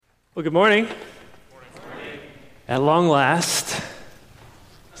Well, good morning. At long last,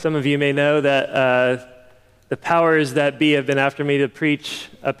 some of you may know that the powers that be have been after me to preach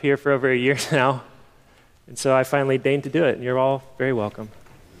up here for over a year now, and so I finally deigned to do it, and you're all very welcome.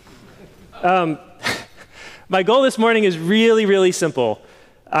 My goal this morning is really, really simple.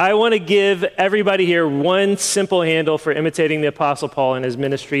 I want to give everybody here one simple handle for imitating the Apostle Paul in his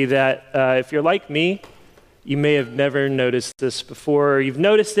ministry that, if you're like me, you may have never noticed this before. You've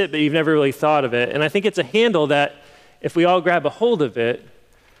noticed it, but you've never really thought of it. And I think it's a handle that, if we all grab a hold of it,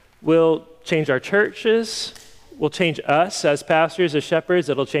 will change our churches, will change us as pastors, as shepherds,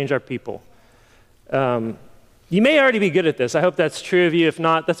 it'll change our people. You may already be good at this. I hope that's true of you. If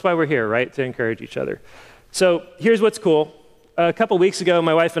not, that's why we're here, right? To encourage each other. So here's what's cool. A couple weeks ago,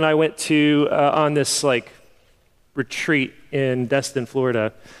 my wife and I went to on this retreat in Destin,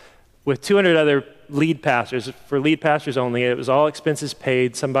 Florida, with 200 other lead pastors, for lead pastors only. It was all expenses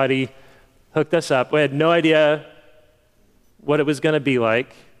paid. Somebody hooked us up. We had no idea what it was going to be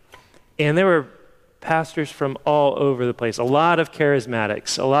like. And there were pastors from all over the place, a lot of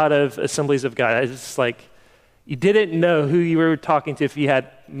charismatics, a lot of Assemblies of God. It's like you didn't know who you were talking to if you had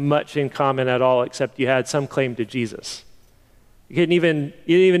much in common at all, except you had some claim to Jesus. You didn't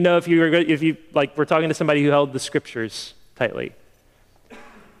even know if you were talking to somebody who held the scriptures tightly.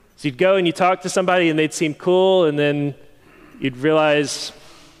 So you'd go and you talk to somebody and they'd seem cool, and then you'd realize,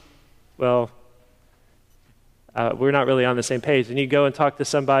 well, we're not really on the same page. And you'd go and talk to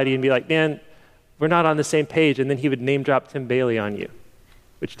somebody and be like, man, we're not on the same page. And then he would name drop Tim Bailey on you,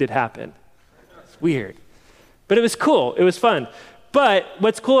 which did happen. It's weird. But it was cool. It was fun. But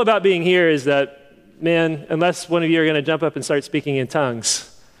what's cool about being here is that, man, unless one of you are going to jump up and start speaking in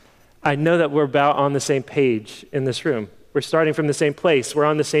tongues, I know that we're about on the same page in this room. We're starting from the same place. We're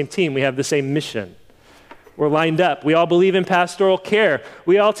on the same team. We have the same mission. We're lined up. We all believe in pastoral care.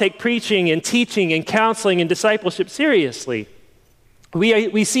 We all take preaching and teaching and counseling and discipleship seriously.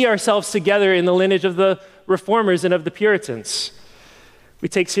 We see ourselves together in the lineage of the Reformers and of the Puritans. We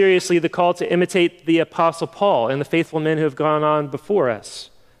take seriously the call to imitate the Apostle Paul and the faithful men who have gone on before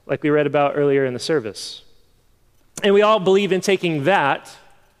us, like we read about earlier in the service. And we all believe in taking that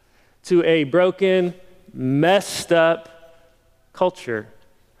to a broken, messed up culture,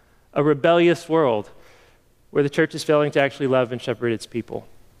 a rebellious world where the church is failing to actually love and shepherd its people,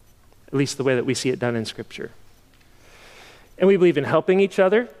 at least the way that we see it done in Scripture. And we believe in helping each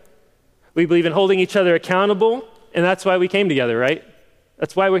other. We believe in holding each other accountable, and that's why we came together, right?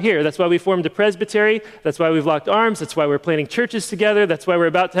 That's why we're here. That's why we formed a presbytery. That's why we've locked arms. That's why we're planting churches together. That's why we're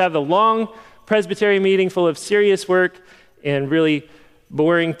about to have the long presbytery meeting full of serious work and really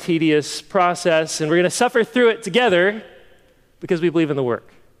boring, tedious process, and we're going to suffer through it together because we believe in the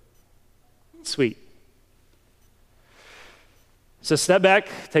work. Sweet. So step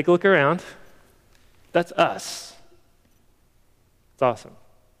back, take a look around. That's us. It's awesome.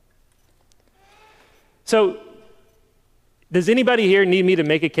 So, does anybody here need me to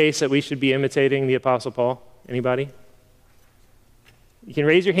make a case that we should be imitating the Apostle Paul? Anybody? You can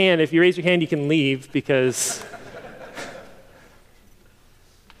raise your hand. If you raise your hand, you can leave because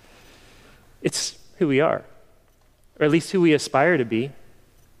it's who we are, or at least who we aspire to be,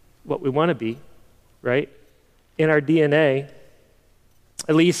 what we want to be, right? In our DNA,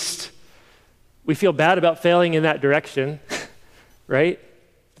 at least we feel bad about failing in that direction, right?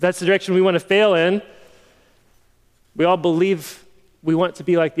 If that's the direction we want to fail in. We all believe we want to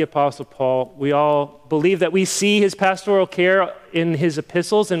be like the Apostle Paul. We all believe that we see his pastoral care in his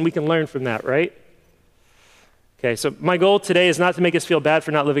epistles, and we can learn from that, right? Okay, so my goal today is not to make us feel bad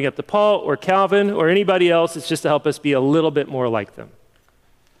for not living up to Paul or Calvin or anybody else. It's just to help us be a little bit more like them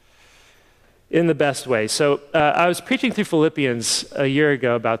in the best way. So I was preaching through Philippians a year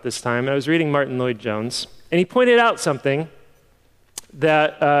ago about this time, and I was reading Martin Lloyd-Jones, and he pointed out something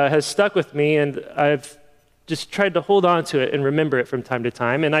that has stuck with me, and I've just tried to hold on to it and remember it from time to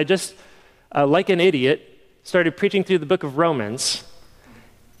time. And I just, like an idiot, started preaching through the book of Romans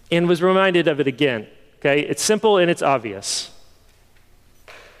and was reminded of it again. Okay, it's simple and it's obvious.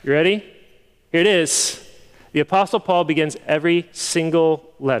 You ready? Here it is. The Apostle Paul begins every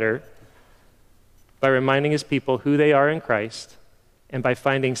single letter by reminding his people who they are in Christ and by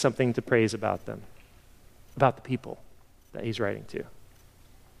finding something to praise about them, about the people that he's writing to.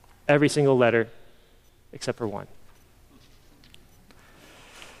 Every single letter except for one.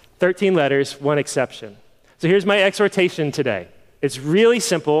 13 letters, one exception. So here's my exhortation today. It's really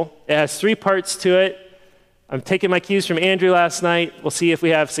simple. It has 3 parts to it. I'm taking my cues from Andrew last night. We'll see if we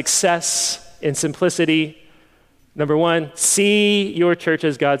have success in simplicity. Number 1, see your church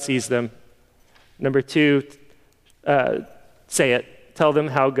as God sees them. Number 2, say it. tell them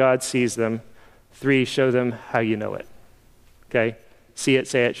how God sees them. 3, show them how you know it. Okay? See it,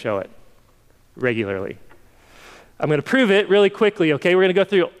 say it, show it regularly. I'm going to prove it really quickly, okay? We're going to go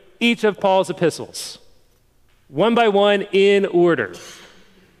through each of Paul's epistles, one by one in order.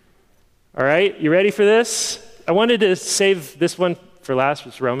 All right? You ready for this? I wanted to save this one for last,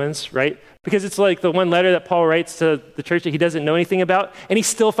 which is Romans, right? Because it's like the one letter that Paul writes to the church that he doesn't know anything about, and he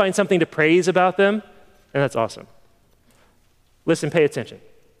still finds something to praise about them, and that's awesome. Listen, pay attention.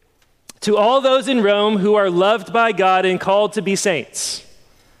 To all those in Rome who are loved by God and called to be saints,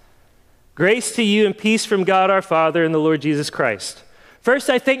 grace to you and peace from God our Father and the Lord Jesus Christ. First,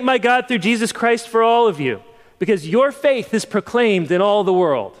 I thank my God through Jesus Christ for all of you, because your faith is proclaimed in all the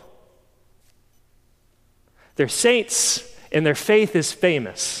world. They're saints, and their faith is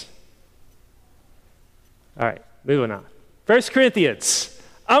famous. All right, moving on. 1 Corinthians.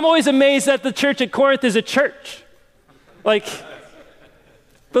 I'm always amazed that the church at Corinth is a church.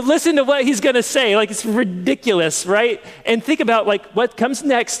 But listen to what he's going to say. It's ridiculous, right? And think about, what comes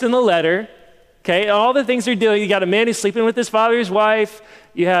next in the letter, okay? All the things they're doing. You got a man who's sleeping with his father's wife.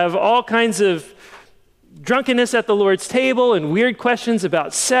 You have all kinds of drunkenness at the Lord's table and weird questions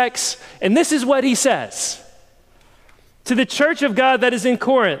about sex. And this is what he says. To the church of God that is in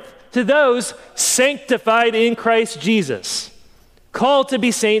Corinth, to those sanctified in Christ Jesus, called to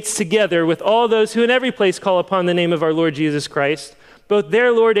be saints together with all those who in every place call upon the name of our Lord Jesus Christ, both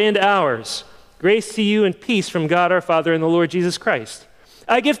their Lord and ours. Grace to you and peace from God our Father and the Lord Jesus Christ.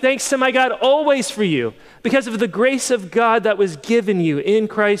 I give thanks to my God always for you, because of the grace of God that was given you in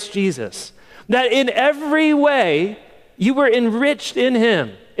Christ Jesus, that in every way you were enriched in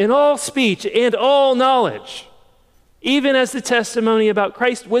him, in all speech and all knowledge, even as the testimony about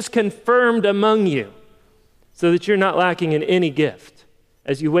Christ was confirmed among you, so that you're not lacking in any gift,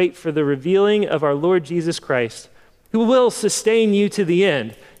 as you wait for the revealing of our Lord Jesus Christ, who will sustain you to the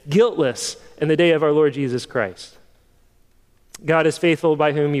end, guiltless in the day of our Lord Jesus Christ. God is faithful,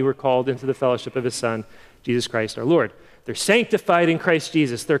 by whom you were called into the fellowship of his Son, Jesus Christ our Lord. They're sanctified in Christ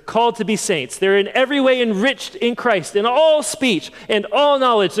Jesus. They're called to be saints. They're in every way enriched in Christ, in all speech and all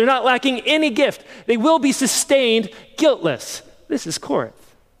knowledge. They're not lacking any gift. They will be sustained guiltless. This is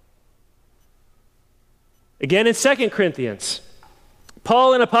Corinth. Again in 2 Corinthians,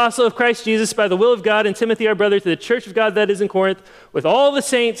 Paul, an apostle of Christ Jesus, by the will of God, and Timothy, our brother, to the church of God that is in Corinth, with all the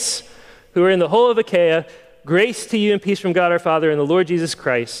saints who are in the whole of Achaia, grace to you and peace from God our Father and the Lord Jesus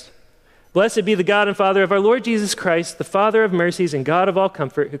Christ. Blessed be the God and Father of our Lord Jesus Christ, the Father of mercies and God of all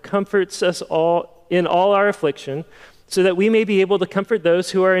comfort, who comforts us all in all our affliction, so that we may be able to comfort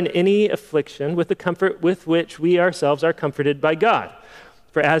those who are in any affliction with the comfort with which we ourselves are comforted by God.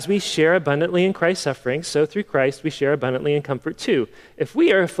 For as we share abundantly in Christ's suffering, so through Christ we share abundantly in comfort too. If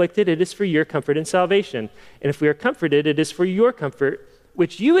we are afflicted, it is for your comfort and salvation. And if we are comforted, it is for your comfort,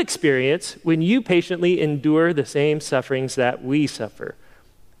 which you experience when you patiently endure the same sufferings that we suffer.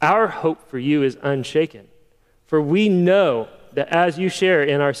 Our hope for you is unshaken, for we know that as you share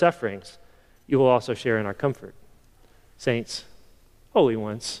in our sufferings, you will also share in our comfort. Saints, holy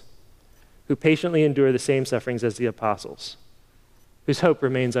ones, who patiently endure the same sufferings as the apostles, whose hope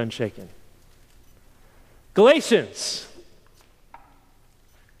remains unshaken. Galatians.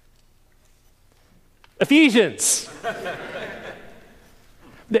 Ephesians.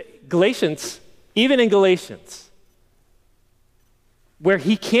 Galatians, even in Galatians, where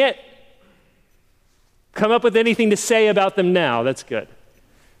he can't come up with anything to say about them now, that's good.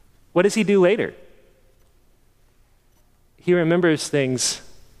 What does he do later? He remembers things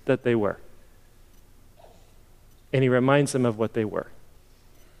that they were. And he reminds them of what they were.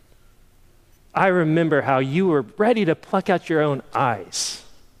 I remember how you were ready to pluck out your own eyes.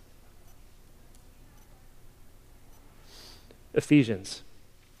 Ephesians.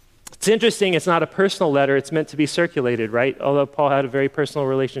 It's interesting, it's not a personal letter, it's meant to be circulated, right? Although Paul had a very personal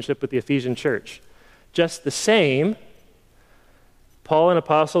relationship with the Ephesian church. Just the same, Paul, an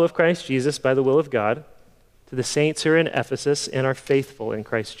apostle of Christ Jesus by the will of God, to the saints who are in Ephesus and are faithful in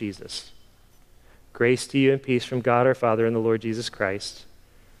Christ Jesus. Grace to you and peace from God our Father and the Lord Jesus Christ.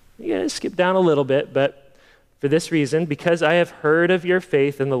 You gotta skip down a little bit, but for this reason, because I have heard of your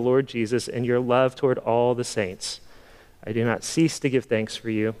faith in the Lord Jesus and your love toward all the saints, I do not cease to give thanks for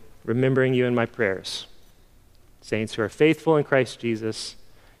you, remembering you in my prayers. Saints who are faithful in Christ Jesus,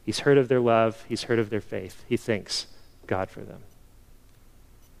 he's heard of their love, he's heard of their faith. He thanks God for them.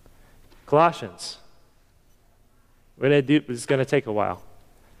 Colossians. What did I do? It's going to take a while.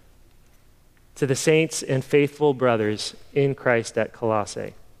 To the saints and faithful brothers in Christ at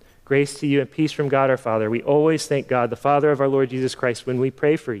Colossae. Grace to you and peace from God our Father. We always thank God, the Father of our Lord Jesus Christ, when we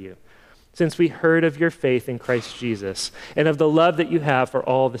pray for you, since we heard of your faith in Christ Jesus and of the love that you have for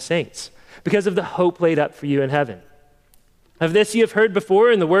all the saints, because of the hope laid up for you in heaven. Of this you have heard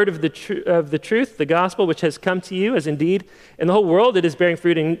before in the word of the truth, the gospel, which has come to you, as indeed in the whole world it is bearing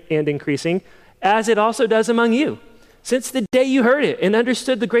fruit and increasing, as it also does among you, since the day you heard it and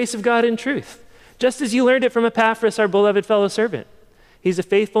understood the grace of God in truth, just as you learned it from Epaphras, our beloved fellow servant. He's a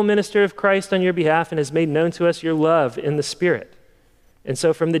faithful minister of Christ on your behalf and has made known to us your love in the Spirit. And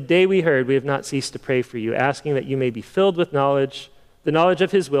so from the day we heard, we have not ceased to pray for you, asking that you may be filled with knowledge, the knowledge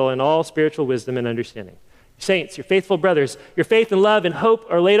of his will and all spiritual wisdom and understanding. Saints, your faithful brothers, your faith and love and hope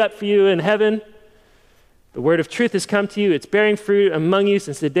are laid up for you in heaven. The word of truth has come to you. It's bearing fruit among you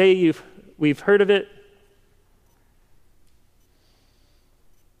since the day we've heard of it.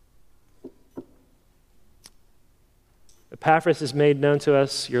 Epaphras has made known to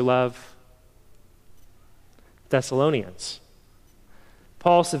us your love. Thessalonians.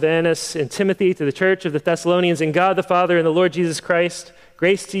 Paul, Silvanus, and Timothy to the church of the Thessalonians, in God the Father and the Lord Jesus Christ,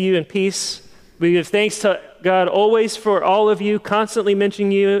 grace to you and peace. We give thanks to God always for all of you, constantly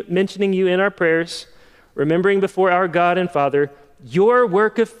mentioning you in our prayers, remembering before our God and Father your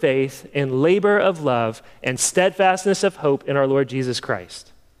work of faith and labor of love and steadfastness of hope in our Lord Jesus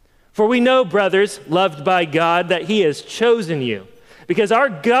Christ. For we know, brothers, loved by God, that he has chosen you, because our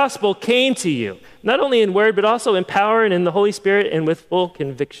gospel came to you, not only in word, but also in power and in the Holy Spirit and with full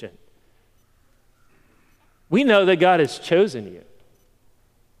conviction. We know that God has chosen you.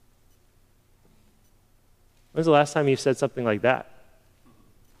 When's the last time you said something like that?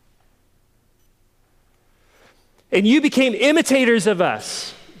 And you became imitators of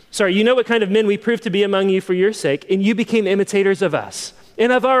us. Sorry, you know what kind of men we proved to be among you for your sake, and you became imitators of us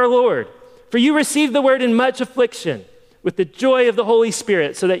and of our Lord. For you received the word in much affliction, with the joy of the Holy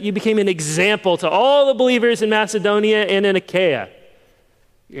Spirit, so that you became an example to all the believers in Macedonia and in Achaia.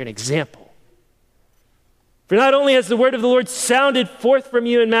 You're an example. For not only has the word of the Lord sounded forth from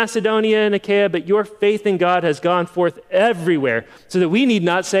you in Macedonia and Achaia, but your faith in God has gone forth everywhere, so that we need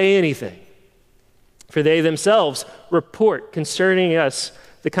not say anything. For they themselves report concerning us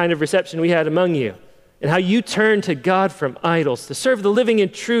the kind of reception we had among you, and how you turned to God from idols to serve the living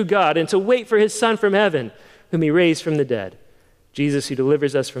and true God, and to wait for his Son from heaven, whom he raised from the dead, Jesus, who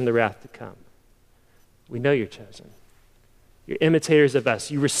delivers us from the wrath to come. We know you're chosen. You're imitators of us.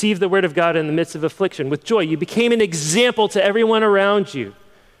 You received the word of God in the midst of affliction with joy. You became an example to everyone around you.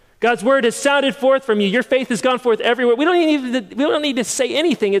 God's word has sounded forth from you. Your faith has gone forth everywhere. We don't need to say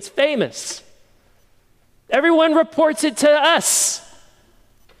anything. It's famous. Everyone reports it to us.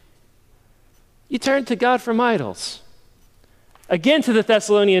 You turned to God from idols. Again to the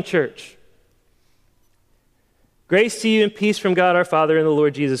Thessalonian church. Grace to you and peace from God our Father and the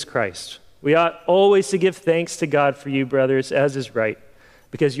Lord Jesus Christ. We ought always to give thanks to God for you, brothers, as is right,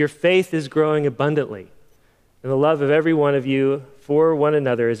 because your faith is growing abundantly, and the love of every one of you for one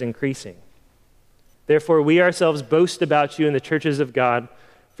another is increasing. Therefore, we ourselves boast about you in the churches of God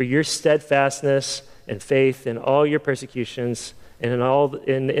for your steadfastness and faith in all your persecutions and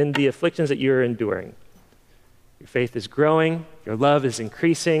in the afflictions that you are enduring. Your faith is growing, your love is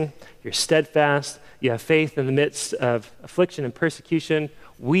increasing, you're steadfast, you have faith in the midst of affliction and persecution.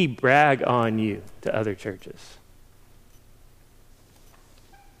 We brag on you to other churches.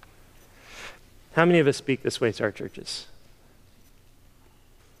 How many of us speak this way to our churches?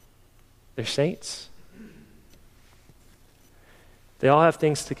 They're saints. They all have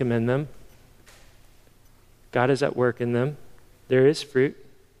things to commend them. God is at work in them. There is fruit.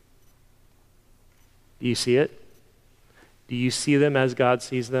 Do you see it? Do you see them as God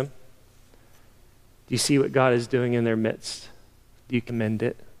sees them? Do you see what God is doing in their midst? Do you commend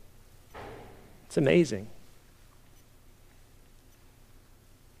it? It's amazing.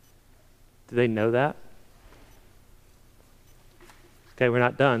 Do they know that? Okay, we're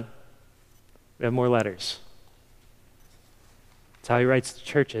not done. We have more letters. That's how he writes to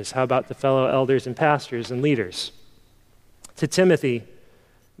churches. How about the fellow elders and pastors and leaders? To Timothy,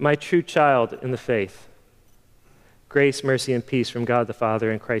 my true child in the faith, grace, mercy, and peace from God the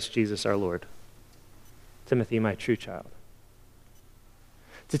Father and Christ Jesus our Lord. Timothy, my true child.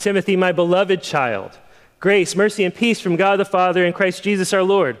 To Timothy, my beloved child, grace, mercy, and peace from God the Father and Christ Jesus our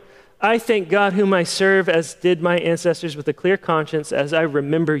Lord. I thank God whom I serve, as did my ancestors, with a clear conscience, as I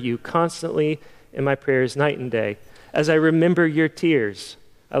remember you constantly in my prayers night and day. As I remember your tears,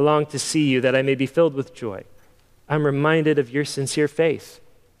 I long to see you, that I may be filled with joy. I'm reminded of your sincere faith,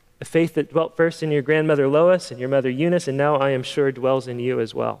 a faith that dwelt first in your grandmother Lois and your mother Eunice, and now I am sure dwells in you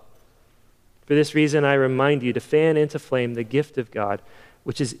as well. For this reason, I remind you to fan into flame the gift of God,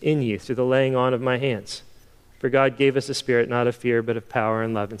 which is in you through the laying on of my hands. For God gave us a spirit not of fear, but of power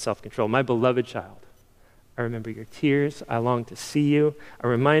and love and self-control. My beloved child, I remember your tears. I long to see you. I'm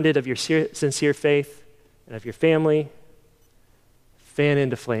reminded of your sincere faith and of your family. Fan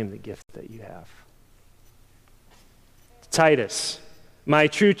into flame the gift that you have. Titus, my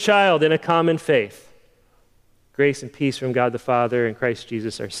true child in a common faith. Grace and peace from God the Father and Christ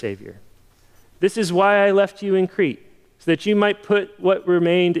Jesus our Savior. This is why I left you in Crete, so that you might put what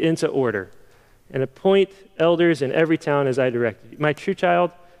remained into order and appoint elders in every town as I directed you. My true child,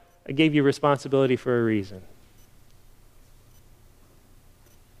 I gave you responsibility for a reason.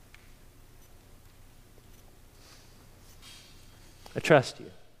 I trust you.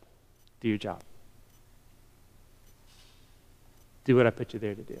 Do your job. Do what I put you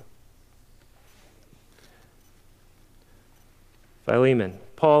there to do. Philemon,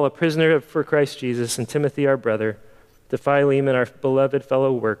 Paul, a prisoner for Christ Jesus, and Timothy, our brother, to Philemon, our beloved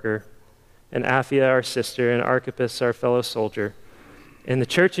fellow worker, and Apphia, our sister, and Archippus, our fellow soldier, and the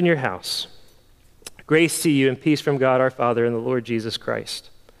church in your house. Grace to you and peace from God our Father and the Lord Jesus Christ.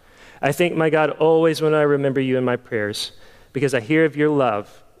 I thank my God always when I remember you in my prayers, because I hear of your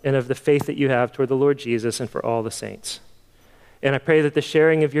love and of the faith that you have toward the Lord Jesus and for all the saints. And I pray that the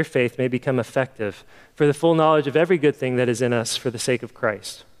sharing of your faith may become effective for the full knowledge of every good thing that is in us for the sake of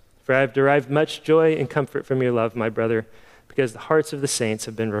Christ. For I have derived much joy and comfort from your love, my brother, because the hearts of the saints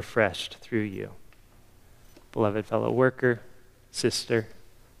have been refreshed through you. Beloved fellow worker, sister,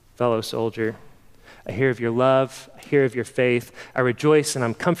 fellow soldier, I hear of your love, I hear of your faith, I rejoice and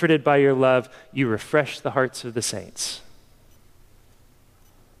I'm comforted by your love. You refresh the hearts of the saints.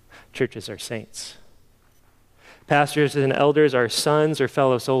 Churches are saints. Pastors and elders are sons or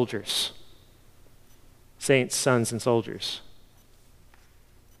fellow soldiers. Saints, sons, and soldiers.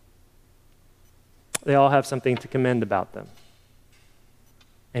 They all have something to commend about them.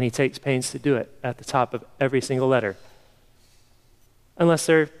 And he takes pains to do it at the top of every single letter. Unless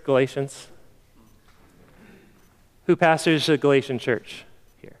they're Galatians. Who pastors the Galatian church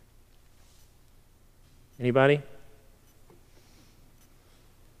here? Anybody?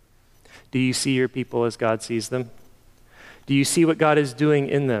 Do you see your people as God sees them? Do you see what God is doing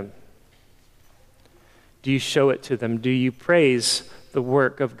in them? Do you show it to them? Do you praise the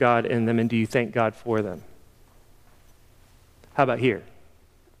work of God in them, and do you thank God for them? How about here?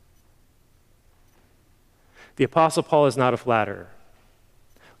 The Apostle Paul is not a flatterer.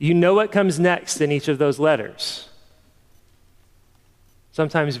 You know what comes next in each of those letters.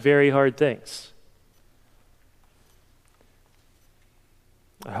 Sometimes very hard things.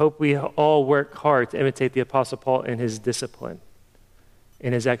 I hope we all work hard to imitate the Apostle Paul in his discipline,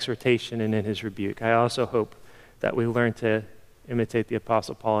 in his exhortation, and in his rebuke. I also hope that we learn to imitate the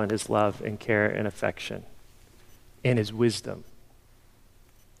Apostle Paul in his love and care and affection, and his wisdom.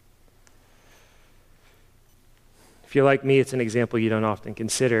 If you're like me, it's an example you don't often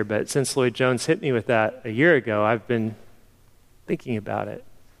consider, but since Lloyd Jones hit me with that a year ago, I've been thinking about it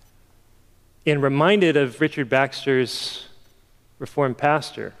and reminded of Richard Baxter's Reformed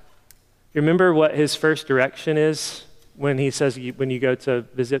pastor. You remember what his first direction is when he says when you go to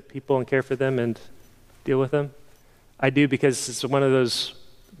visit people and care for them and deal with them? I do, because it's one of those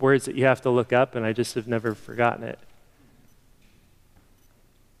words that you have to look up, and I just have never forgotten it.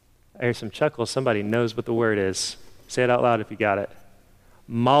 I hear some chuckles. Somebody knows what the word is. Say it out loud if you got it.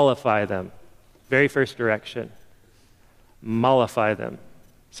 Mollify them. Very first direction. Mollify them.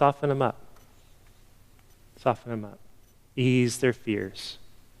 Soften them up. Soften them up. Ease their fears.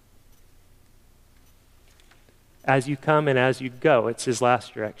 As you come and as you go, it's his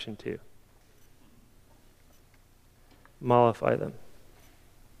last direction too. Mollify them.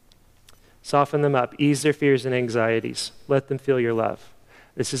 Soften them up. Ease their fears and anxieties. Let them feel your love.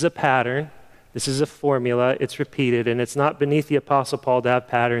 This is a pattern. This is a formula. It's repeated, and it's not beneath the Apostle Paul to have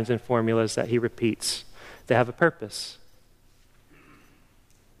patterns and formulas that he repeats. They have a purpose.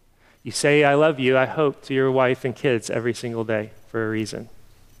 You say, I love you, I hope, to your wife and kids every single day for a reason.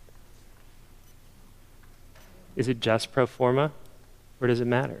 Is it just pro forma, or does it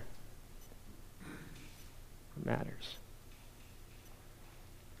matter? It matters.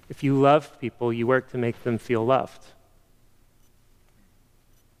 If you love people, you work to make them feel loved.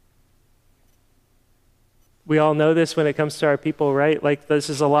 We all know this when it comes to our people, right? Like,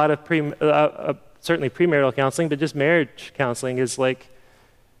 this is a lot of certainly premarital counseling, but just marriage counseling is like,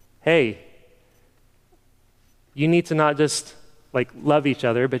 hey, you need to not just love each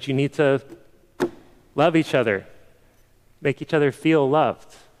other, but you need to love each other, make each other feel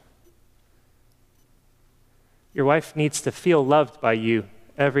loved. Your wife needs to feel loved by you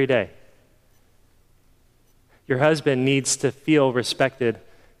every day. Your husband needs to feel respected,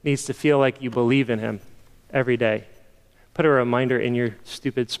 needs to feel like you believe in him every day. Put a reminder in your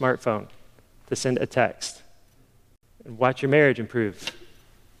stupid smartphone to send a text. And watch your marriage improve.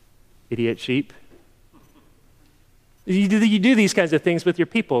 Idiot sheep. You do these kinds of things with your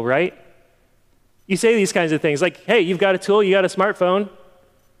people, right? You say these kinds of things like, hey, you've got a tool, you got a smartphone.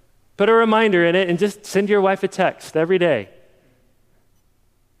 Put a reminder in it and just send your wife a text every day.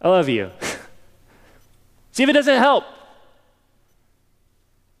 I love you. See if it doesn't help.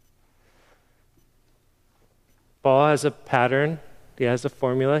 Paul has a pattern. He has a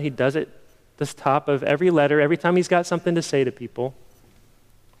formula. He does it at the top of every letter, every time he's got something to say to people.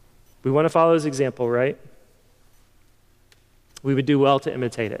 We want to follow his example, right? We would do well to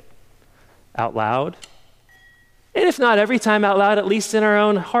imitate it out loud. And if not every time out loud, at least in our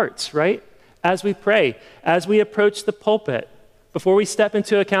own hearts, right? As we pray, as we approach the pulpit, before we step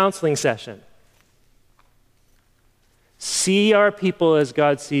into a counseling session. See our people as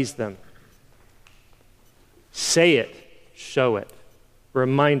God sees them. Say it, show it,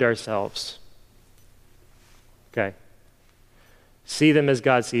 remind ourselves. Okay. See them as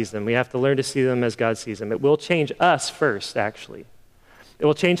God sees them. We have to learn to see them as God sees them. It will change us first, actually. It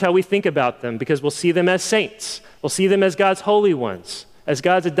will change how we think about them because we'll see them as saints. We'll see them as God's holy ones, as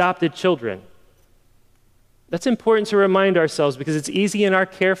God's adopted children. That's important to remind ourselves because it's easy in our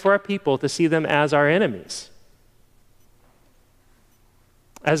care for our people to see them as our enemies,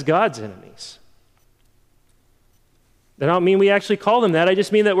 as God's enemies. I don't mean we actually call them that. I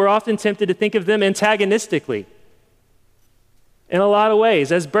just mean that we're often tempted to think of them antagonistically in a lot of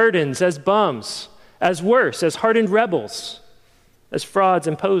ways, as burdens, as bums, as worse, as hardened rebels, as frauds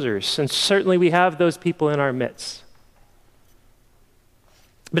and posers. And certainly we have those people in our midst.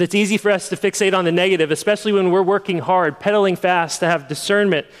 But it's easy for us to fixate on the negative, especially when we're working hard, pedaling fast to have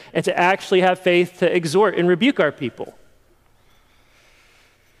discernment and to actually have faith to exhort and rebuke our people.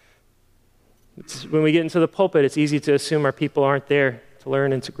 When we get into the pulpit, it's easy to assume our people aren't there to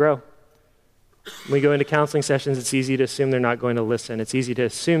learn and to grow. When we go into counseling sessions, it's easy to assume they're not going to listen. It's easy to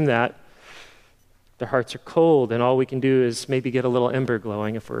assume that their hearts are cold and all we can do is maybe get a little ember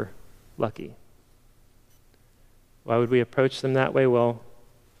glowing if we're lucky. Why would we approach them that way? Well,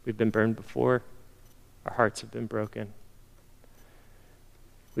 we've been burned before. Our hearts have been broken.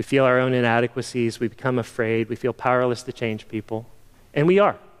 We feel our own inadequacies. We become afraid. We feel powerless to change people. And we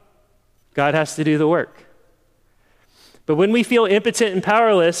are. God has to do the work. But when we feel impotent and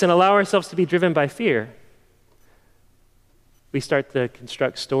powerless and allow ourselves to be driven by fear, we start to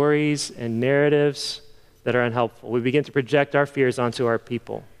construct stories and narratives that are unhelpful. We begin to project our fears onto our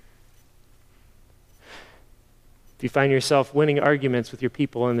people. If you find yourself winning arguments with your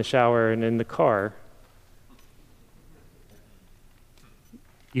people in the shower and in the car,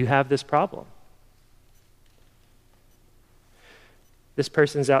 you have this problem. This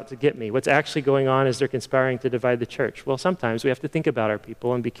person's out to get me. What's actually going on is they're conspiring to divide the church. Well, sometimes we have to think about our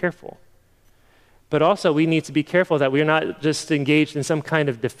people and be careful. But also we need to be careful that we're not just engaged in some kind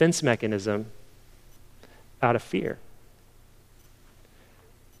of defense mechanism out of fear,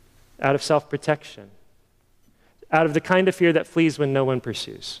 out of self-protection, out of the kind of fear that flees when no one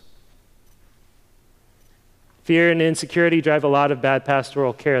pursues. Fear and insecurity drive a lot of bad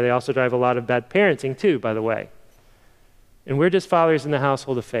pastoral care. They also drive a lot of bad parenting too, by the way. And we're just fathers in the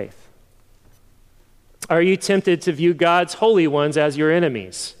household of faith. Are you tempted to view God's holy ones as your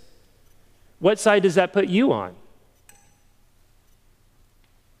enemies? What side does that put you on?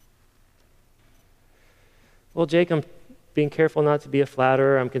 Well, Jake, I'm being careful not to be a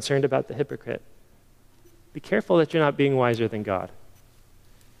flatterer. I'm concerned about the hypocrite. Be careful that you're not being wiser than God.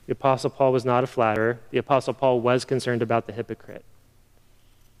 The Apostle Paul was not a flatterer. The Apostle Paul was concerned about the hypocrite.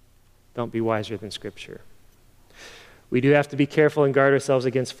 Don't be wiser than Scripture. We do have to be careful and guard ourselves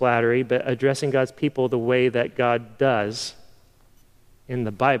against flattery, but addressing God's people the way that God does in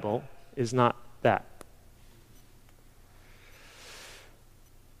the Bible is not that.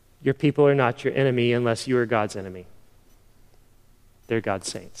 Your people are not your enemy unless you are God's enemy. They're God's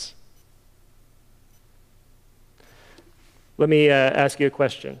saints. Let me ask you a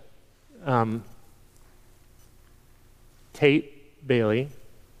question. Tate Bailey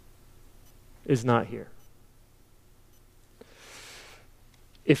is not here.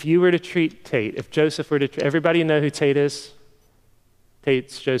 If you were to treat Tate, if Joseph were to treat, everybody know who Tate is?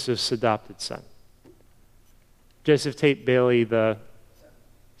 Tate's Joseph's adopted son. Joseph Tate Bailey the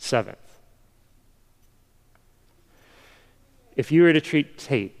 7th. If you were to treat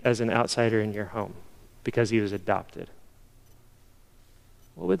Tate as an outsider in your home because he was adopted,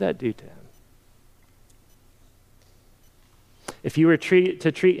 what would that do to him? If you were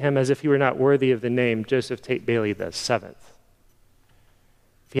to treat him as if he were not worthy of the name Joseph Tate Bailey the 7th,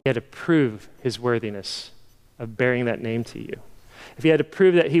 if he had to prove his worthiness of bearing that name to you, if he had to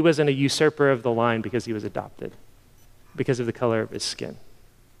prove that he wasn't a usurper of the line because he was adopted, because of the color of his skin,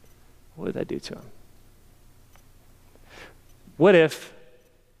 what would that do to him? What if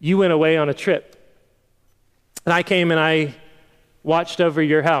you went away on a trip and I came and I watched over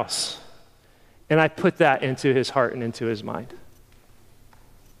your house and I put that into his heart and into his mind?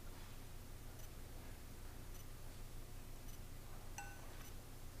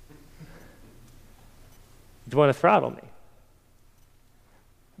 You'd want to throttle me.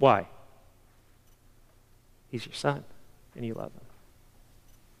 Why? He's your son, and you love him.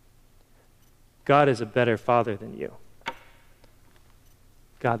 God is a better father than you.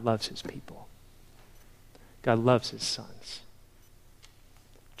 God loves his people. God loves his sons.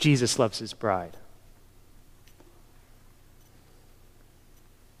 Jesus loves his bride.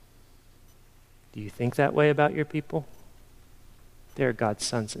 Do you think that way about your people? They are God's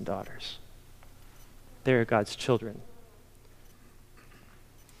sons and daughters. They are God's children.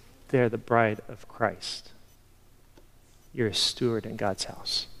 They are the bride of Christ. You're a steward in God's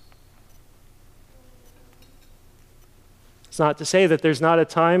house. It's not to say that there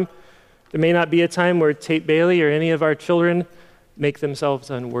may not be a time where Tate Bailey or any of our children make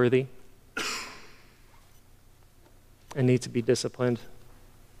themselves unworthy and need to be disciplined.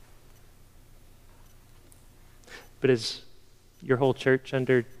 But is your whole church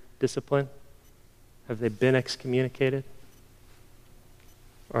under discipline? Have they been excommunicated?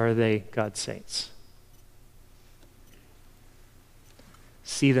 Or are they God's saints?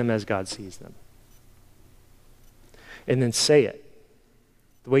 See them as God sees them. And then say it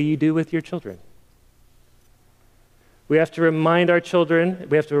the way you do with your children. We have to remind our children,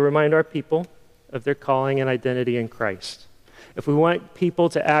 we have to remind our people of their calling and identity in Christ. If we want people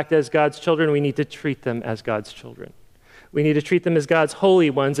to act as God's children, we need to treat them as God's children. We need to treat them as God's holy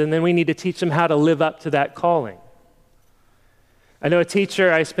ones, and then we need to teach them how to live up to that calling. I know a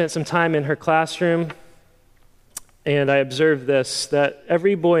teacher, I spent some time in her classroom, and I observed this, that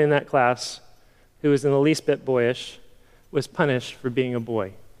every boy in that class who was in the least bit boyish was punished for being a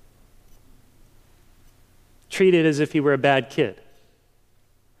boy. Treated as if he were a bad kid.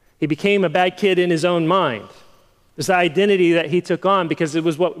 He became a bad kid in his own mind. It's the identity that he took on because it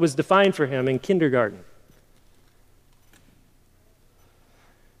was what was defined for him in kindergarten.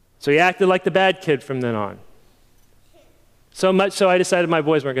 So he acted like the bad kid from then on. So much so I decided my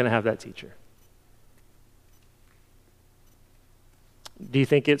boys weren't going to have that teacher. Do you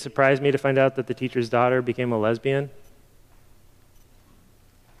think it surprised me to find out that the teacher's daughter became a lesbian?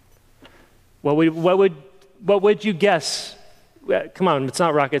 What would you guess? Come on, it's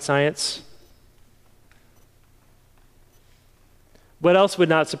not rocket science. What else would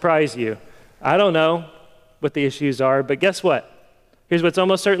not surprise you? I don't know what the issues are, but guess what? Here's what's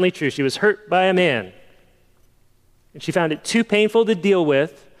almost certainly true. She was hurt by a man, and she found it too painful to deal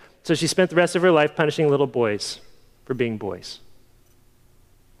with, so she spent the rest of her life punishing little boys for being boys.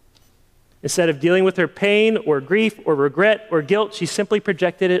 Instead of dealing with her pain or grief or regret or guilt, she simply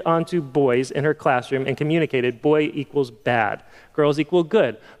projected it onto boys in her classroom and communicated boy equals bad, girls equal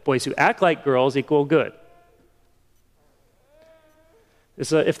good, boys who act like girls equal good.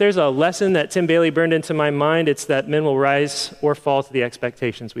 If there's a lesson that Tim Bailey burned into my mind, it's that men will rise or fall to the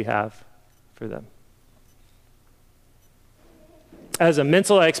expectations we have for them. As a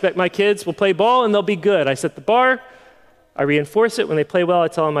mental, I expect my kids will play ball and they'll be good. I set the bar. I reinforce it. When they play well, I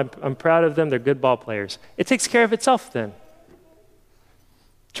tell them I'm proud of them. They're good ball players. It takes care of itself then.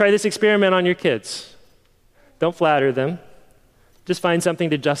 Try this experiment on your kids. Don't flatter them. Just find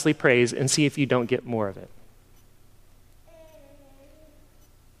something to justly praise and see if you don't get more of it.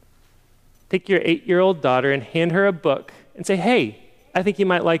 Take your 8-year-old daughter and hand her a book and say, hey, I think you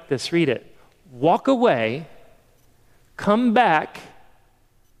might like this. Read it. Walk away. Come back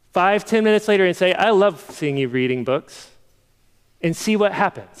 5-10 minutes later and say, I love seeing you reading books. And see what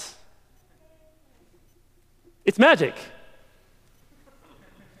happens. It's magic.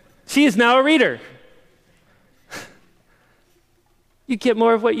 She is now a reader. You get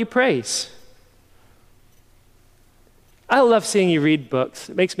more of what you praise. I love seeing you read books.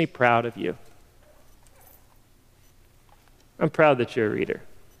 It makes me proud of you. I'm proud that you're a reader.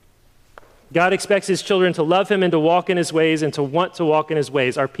 God expects his children to love him and to walk in his ways and to want to walk in his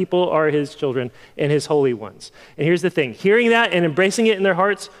ways. Our people are his children and his holy ones. And here's the thing. Hearing that and embracing it in their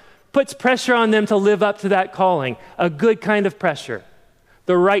hearts puts pressure on them to live up to that calling. A good kind of pressure.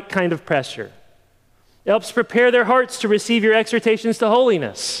 The right kind of pressure. It helps prepare their hearts to receive your exhortations to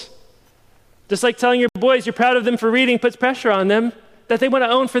holiness. Just like telling your boys you're proud of them for reading puts pressure on them that they want to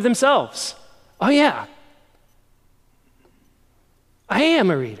own for themselves. Oh yeah. I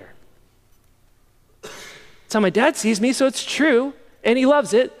am a reader. It's how my dad sees me, so it's true, and he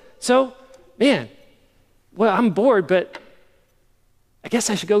loves it. So, man, well, I'm bored, but I guess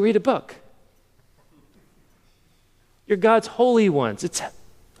I should go read a book. You're God's holy ones. It's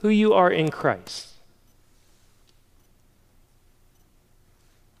who you are in Christ.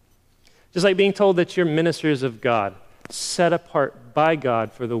 Just like being told that you're ministers of God, set apart by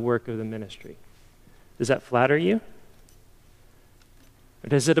God for the work of the ministry. Does that flatter you? Or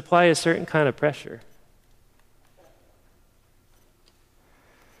does it apply a certain kind of pressure?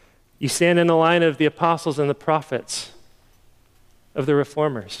 You stand in the line of the apostles and the prophets, of the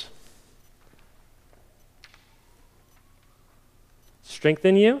reformers.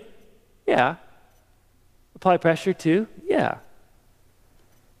 Strengthen you? Yeah. Apply pressure too? Yeah.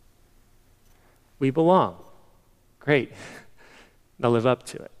 We belong. Great. Now live up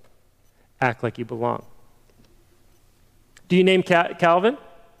to it. Act like you belong. Do you name Calvin?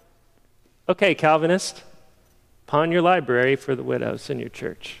 Okay, Calvinist. Pawn your library for the widows in your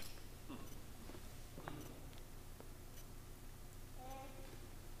church.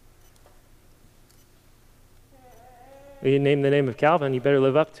 When you name the name of Calvin, you better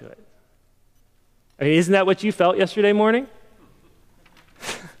live up to it. I mean, isn't that what you felt yesterday morning?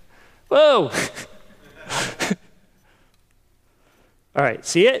 Whoa! All right,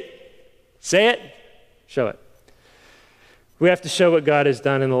 see it? Say it? Show it. We have to show what God has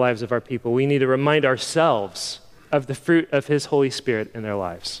done in the lives of our people. We need to remind ourselves of the fruit of his Holy Spirit in their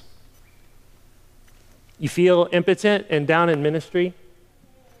lives. You feel impotent and down in ministry?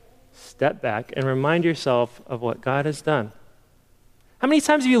 Step back and remind yourself of what God has done. How many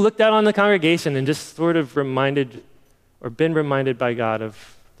times have you looked out on the congregation and just sort of reminded or been reminded by God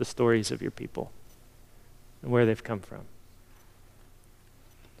of the stories of your people and where they've come from?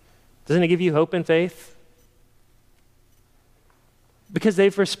 Doesn't it give you hope and faith? Because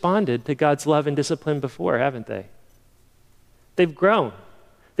they've responded to God's love and discipline before, haven't they? They've grown.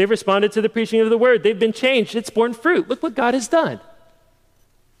 They've responded to the preaching of the word. They've been changed. It's borne fruit. Look what God has done.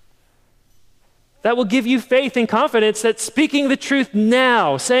 That will give you faith and confidence that speaking the truth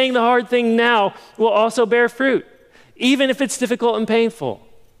now, saying the hard thing now, will also bear fruit, even if it's difficult and painful,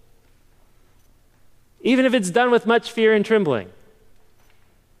 even if it's done with much fear and trembling.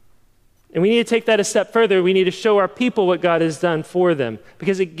 And we need to take that a step further. We need to show our people what God has done for them,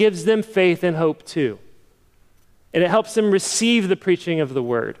 because it gives them faith and hope too. And it helps them receive the preaching of the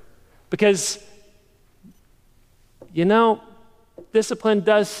word. Because, discipline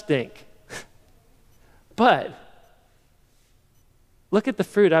does stink. But look at the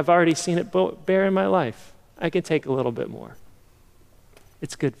fruit. I've already seen it bear in my life. I can take a little bit more.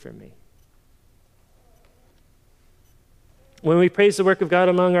 It's good for me. When we praise the work of God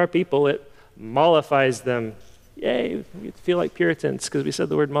among our people, it mollifies them. Yay, we feel like Puritans because we said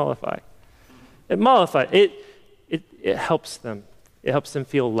the word mollify. It mollifies. It helps them. It helps them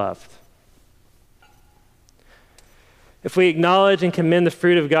feel loved. If we acknowledge and commend the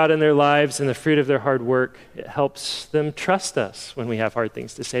fruit of God in their lives and the fruit of their hard work, it helps them trust us when we have hard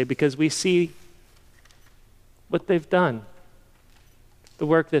things to say, because we see what they've done, the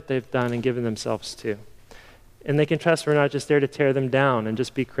work that they've done and given themselves to. And they can trust we're not just there to tear them down and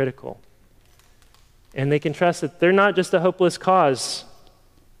just be critical. And they can trust that they're not just a hopeless cause.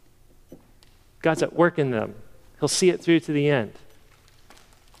 God's at work in them. He'll see it through to the end.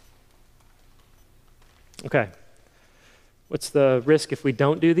 Okay. What's the risk if we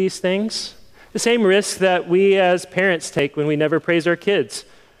don't do these things? The same risk that we as parents take when we never praise our kids,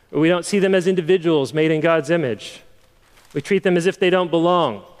 or we don't see them as individuals made in God's image. We treat them as if they don't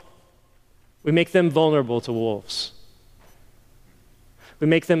belong. We make them vulnerable to wolves. We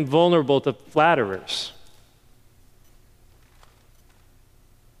make them vulnerable to flatterers.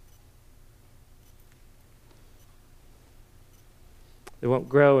 They won't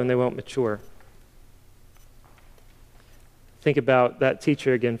grow and they won't mature. Think about that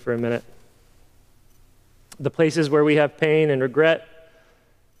teacher again for a minute. The places where we have pain and regret,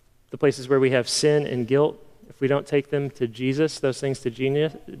 the places where we have sin and guilt, if we don't take them to Jesus, those things to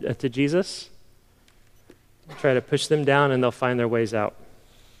Jesus, try to push them down and they'll find their ways out.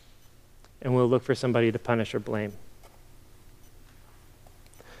 And we'll look for somebody to punish or blame.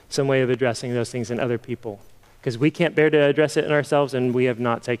 Some way of addressing those things in other people. Because we can't bear to address it in ourselves and we have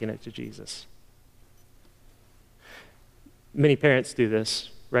not taken it to Jesus. Many parents do this,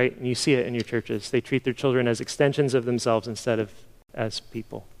 right? And you see it in your churches. They treat their children as extensions of themselves instead of as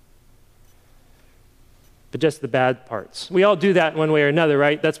people. But just the bad parts. We all do that in one way or another,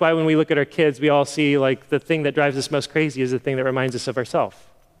 right? That's why when we look at our kids, we all see like the thing that drives us most crazy is the thing that reminds us of ourselves,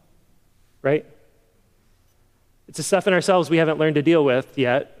 right? It's the stuff in ourselves we haven't learned to deal with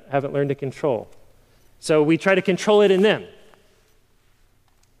yet, haven't learned to control. So we try to control it in them.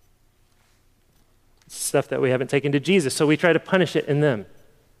 It's stuff that we haven't taken to Jesus, so we try to punish it in them.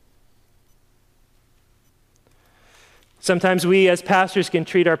 Sometimes we as pastors can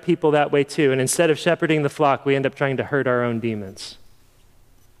treat our people that way too, and instead of shepherding the flock, we end up trying to hurt our own demons.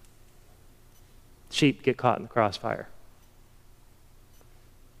 Sheep get caught in the crossfire.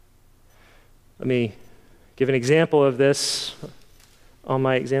 Let me give an example of this. All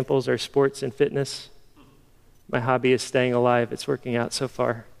my examples are sports and fitness. My hobby is staying alive. It's working out so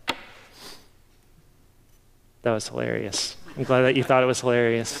far. That was hilarious. I'm glad that you thought it was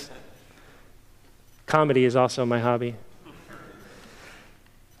hilarious. Comedy is also my hobby.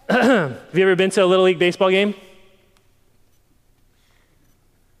 Have you ever been to a Little League baseball game?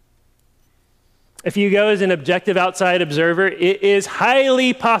 If you go as an objective outside observer, it is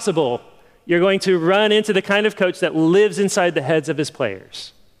highly possible you're going to run into the kind of coach that lives inside the heads of his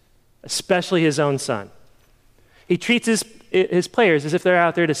players, especially his own son. He treats his players as if they're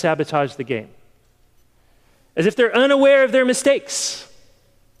out there to sabotage the game, as if they're unaware of their mistakes.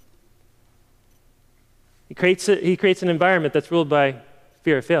 He creates an environment that's ruled by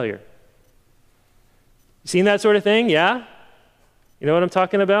fear of failure. You seen that sort of thing? Yeah? You know what I'm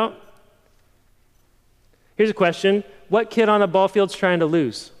talking about? Here's a question. What kid on a ball field's trying to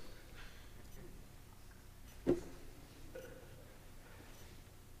lose?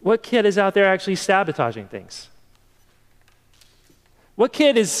 What kid is out there actually sabotaging things? What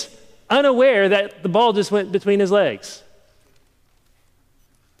kid is unaware that the ball just went between his legs?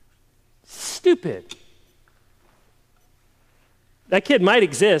 Stupid. That kid might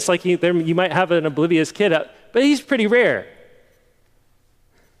exist, like you might have an oblivious kid, but he's pretty rare.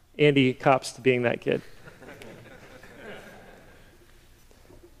 Andy cops to being that kid.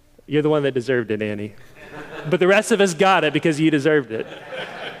 You're the one that deserved it, Andy. But the rest of us got it because you deserved it.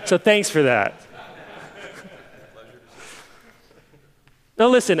 So thanks for that. Now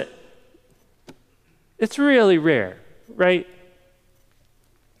listen, it's really rare, right?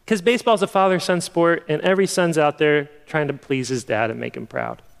 Because baseball's a father-son sport, and every son's out there trying to please his dad and make him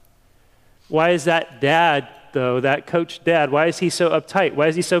proud. Why is that dad, though, that coach dad, why is he so uptight? Why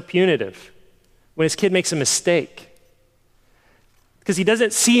is he so punitive when his kid makes a mistake? Because he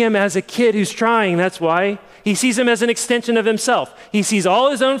doesn't see him as a kid who's trying, that's why. He sees him as an extension of himself. He sees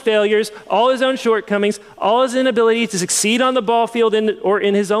all his own failures, all his own shortcomings, all his inability to succeed on the ball field or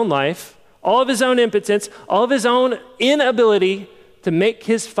in his own life, all of his own impotence, all of his own inability to make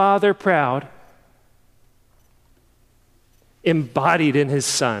his father proud, embodied in his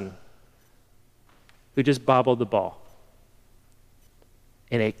son, who just bobbled the ball.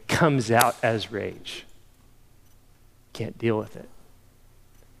 And it comes out as rage. Can't deal with it.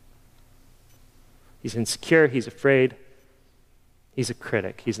 He's insecure, he's afraid. He's a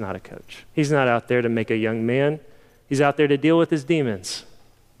critic, he's not a coach. He's not out there to make a young man. He's out there to deal with his demons.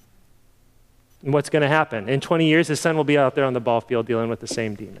 And what's going to happen? In 20 years, his son will be out there on the ball field dealing with the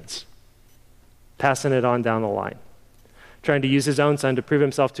same demons, passing it on down the line, trying to use his own son to prove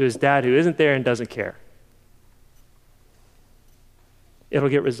himself to his dad who isn't there and doesn't care. It'll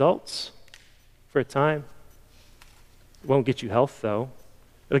get results for a time. It won't get you health, though.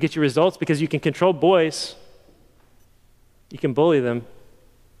 It'll get you results because you can control boys. You can bully them,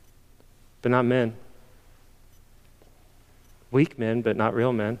 but not men. Weak men, but not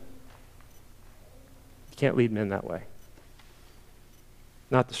real men. You can't lead men that way.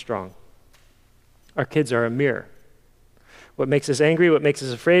 Not the strong. Our kids are a mirror. What makes us angry, what makes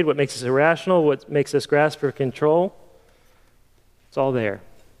us afraid, what makes us irrational, what makes us grasp for control, it's all there.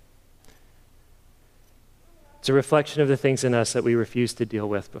 It's a reflection of the things in us that we refuse to deal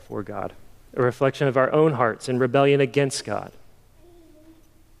with before God. A reflection of our own hearts in rebellion against God.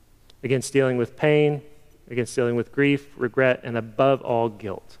 Against dealing with pain, against dealing with grief, regret, and above all,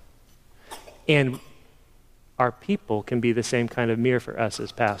 guilt. And our people can be the same kind of mirror for us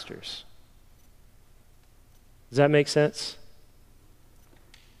as pastors. Does that make sense?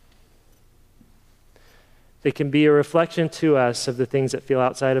 They can be a reflection to us of the things that feel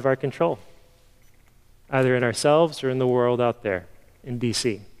outside of our control, either in ourselves or in the world out there, in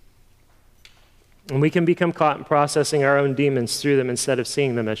DC. And we can become caught in processing our own demons through them instead of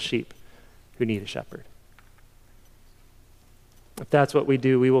seeing them as sheep who need a shepherd. If that's what we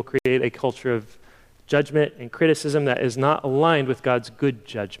do, we will create a culture of judgment and criticism that is not aligned with God's good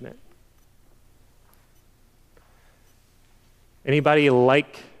judgment. Anybody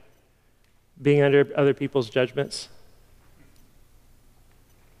like being under other people's judgments?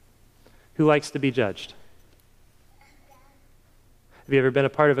 Who likes to be judged? Have you ever been a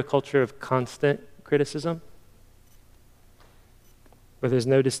part of a culture of constant criticism? Where there's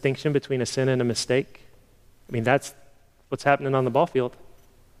no distinction between a sin and a mistake? I mean, that's what's happening on the ball field.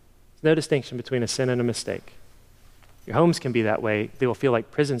 There's no distinction between a sin and a mistake. Your homes can be that way. They will feel like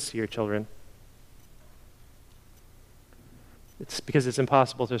prisons to your children. It's because it's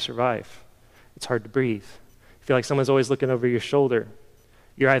impossible to survive. It's hard to breathe. You feel like someone's always looking over your shoulder.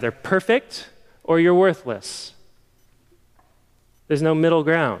 You're either perfect or you're worthless. There's no middle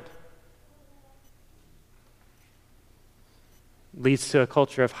ground. It leads to a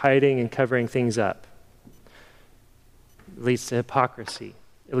culture of hiding and covering things up. It leads to hypocrisy.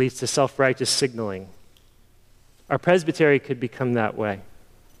 It leads to self-righteous signaling. Our presbytery could become that way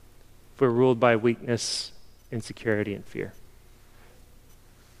if we're ruled by weakness, insecurity, and fear.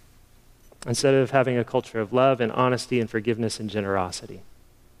 Instead of having a culture of love and honesty and forgiveness and generosity.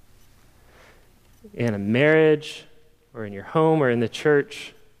 In a marriage, or in your home, or in the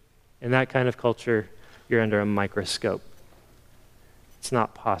church, in that kind of culture, you're under a microscope. It's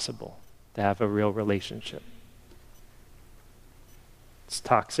not possible to have a real relationship. It's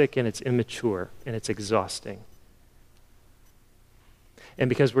toxic and it's immature and it's exhausting. And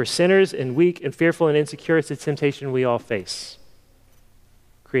because we're sinners and weak and fearful and insecure, it's a temptation we all face,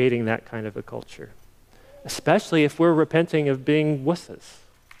 creating that kind of a culture. Especially if we're repenting of being wusses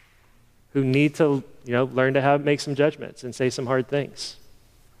who need to, learn to make some judgments and say some hard things.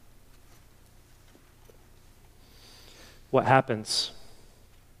 What happens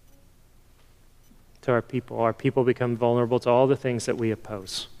to our people? Our people become vulnerable to all the things that we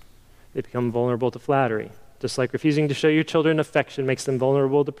oppose. They become vulnerable to flattery. Just like refusing to show your children affection makes them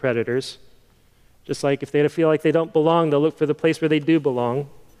vulnerable to predators. Just like if they feel like they don't belong, they'll look for the place where they do belong.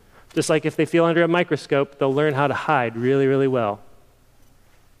 Just like if they feel under a microscope, they'll learn how to hide really, really well.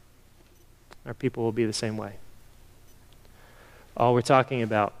 Our people will be the same way. All we're talking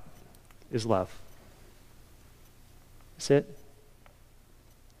about is love. That's it.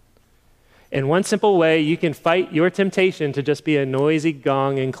 In one simple way, you can fight your temptation to just be a noisy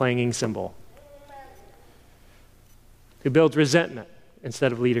gong and clanging cymbal who builds resentment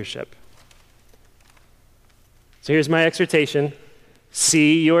instead of leadership. So here's my exhortation.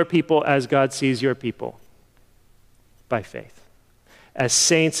 See your people as God sees your people, by faith, as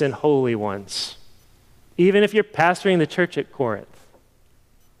saints and holy ones. Even if you're pastoring the church at Corinth,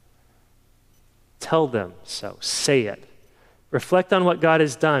 tell them so. Say it. Reflect on what God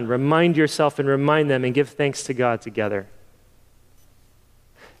has done. Remind yourself and remind them and give thanks to God together.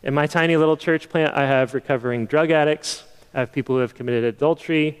 In my tiny little church plant, I have recovering drug addicts. I have people who have committed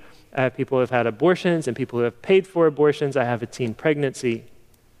adultery. I have people who have had abortions and people who have paid for abortions. I have a teen pregnancy.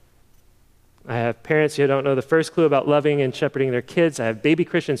 I have parents who don't know the first clue about loving and shepherding their kids. I have baby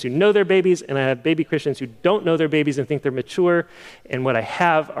Christians who know their babies, and I have baby Christians who don't know their babies and think they're mature. And what I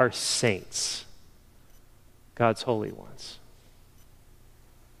have are saints, God's holy ones,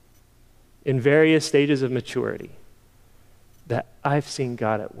 in various stages of maturity that I've seen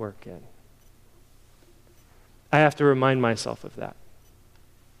God at work in. I have to remind myself of that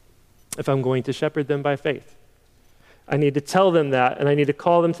if I'm going to shepherd them by faith. I need to tell them that, and I need to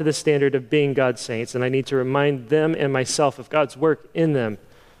call them to the standard of being God's saints, and I need to remind them and myself of God's work in them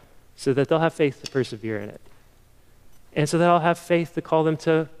so that they'll have faith to persevere in it. And so that I'll have faith to call them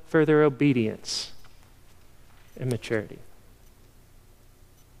to further obedience and maturity.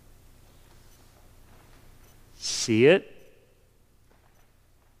 See it,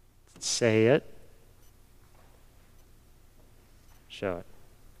 say it, show it.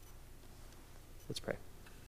 Let's pray.